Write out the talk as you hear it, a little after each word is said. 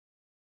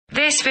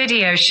This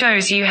video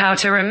shows you how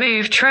to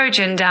remove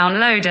Trojan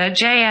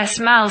Downloader.js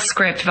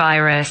MalScript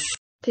virus.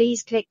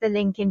 Please click the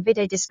link in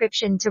video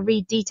description to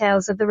read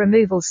details of the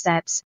removal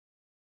steps.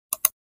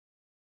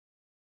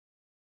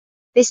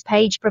 This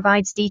page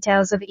provides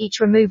details of each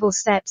removal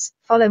steps.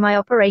 Follow my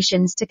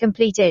operations to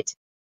complete it.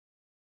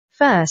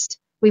 First,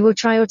 we will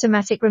try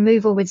automatic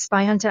removal with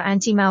SpyHunter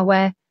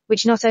anti-malware,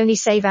 which not only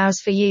save hours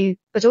for you,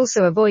 but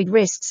also avoid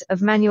risks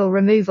of manual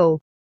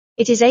removal.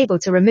 It is able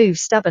to remove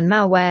stubborn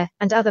malware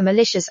and other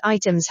malicious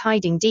items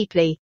hiding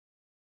deeply.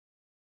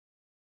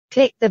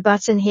 Click the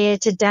button here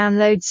to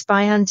download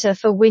SpyHunter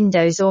for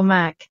Windows or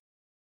Mac.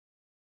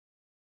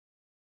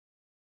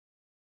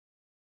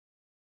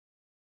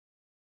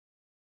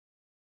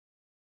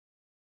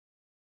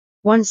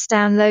 Once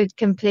download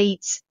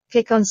completes,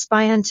 click on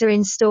SpyHunter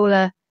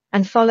Installer,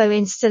 and follow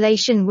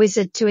Installation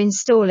Wizard to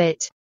install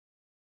it.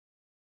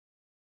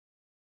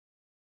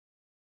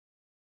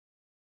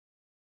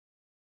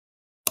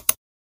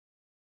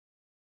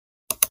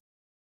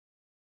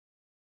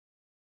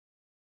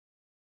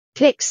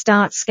 Click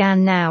Start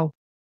Scan now.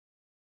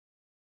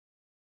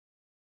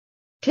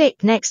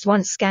 Click Next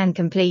once scan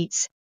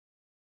completes.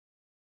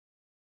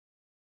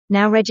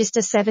 Now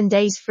register 7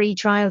 days free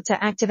trial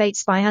to activate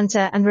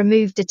SpyHunter and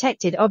remove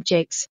detected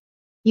objects.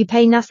 You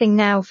pay nothing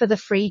now for the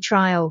free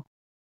trial.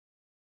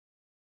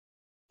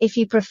 If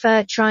you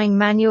prefer trying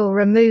manual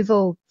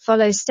removal,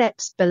 follow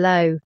steps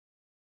below.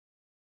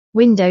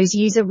 Windows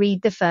user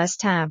read the first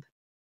tab.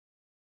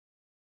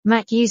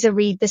 Mac user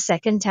read the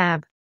second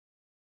tab.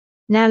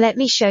 Now let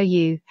me show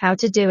you how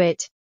to do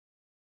it.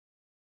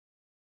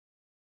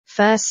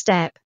 First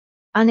step.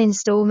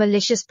 Uninstall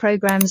malicious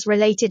programs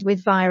related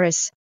with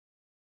virus.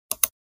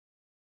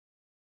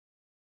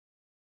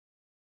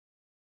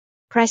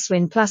 Press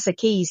Win plus A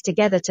keys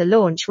together to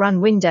launch Run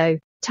window.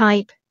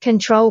 Type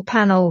Control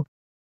Panel.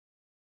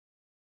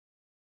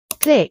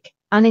 Click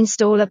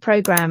Uninstall a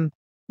program.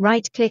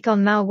 Right-click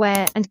on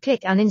malware and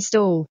click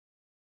Uninstall.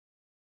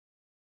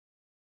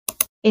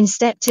 In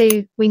step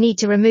 2, we need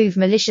to remove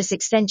malicious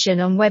extension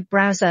on web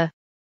browser.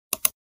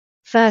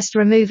 First,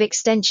 remove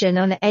extension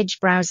on Edge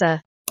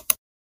browser.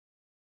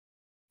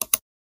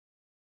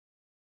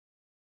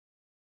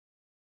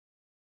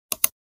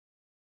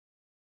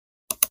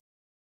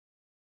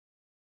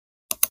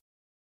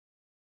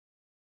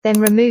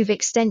 Then remove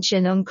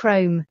extension on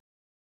Chrome.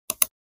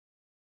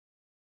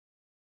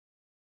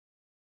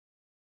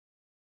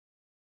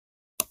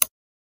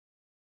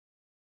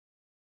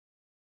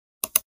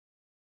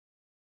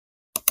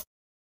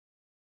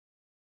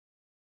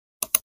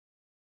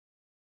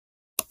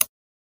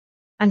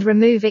 And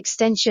remove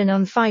extension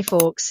on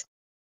Firefox.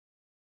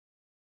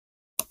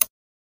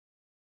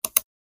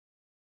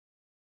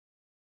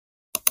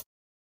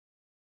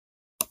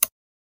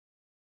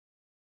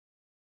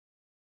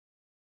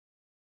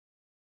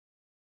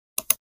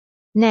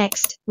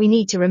 Next, we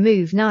need to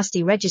remove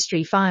nasty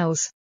registry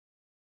files.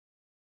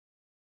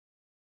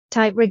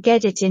 Type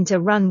regedit into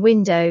Run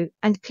window,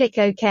 and click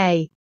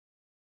OK.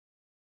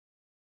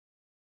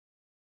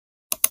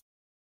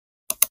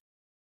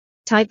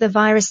 Type the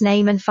virus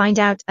name and find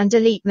out and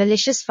delete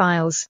malicious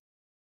files.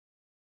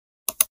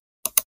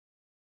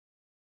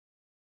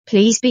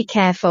 Please be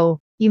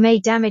careful. You may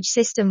damage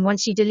system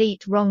once you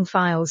delete wrong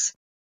files.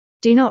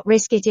 Do not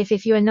risk it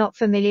if you are not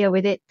familiar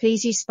with it.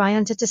 Please use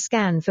SpyHunter to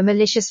scan for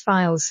malicious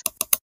files.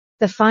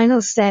 The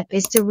final step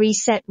is to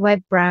reset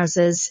web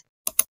browsers.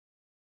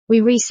 We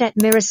reset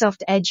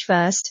Microsoft Edge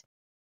first.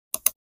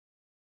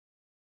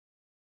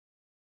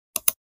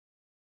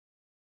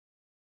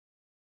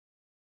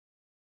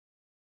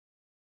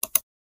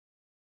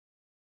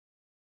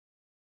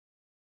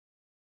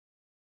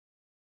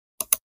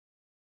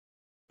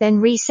 Then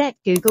reset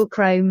Google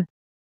Chrome.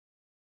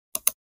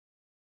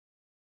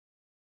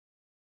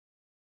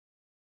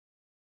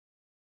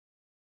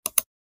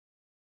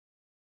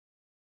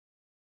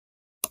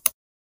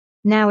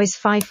 Now is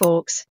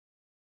Firefox.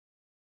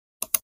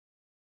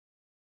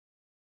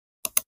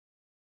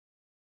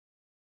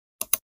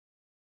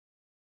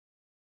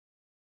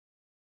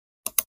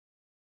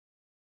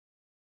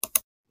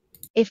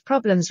 If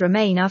problems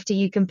remain after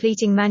you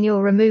completing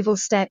manual removal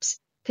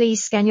steps,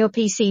 please scan your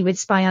PC with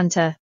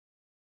SpyHunter.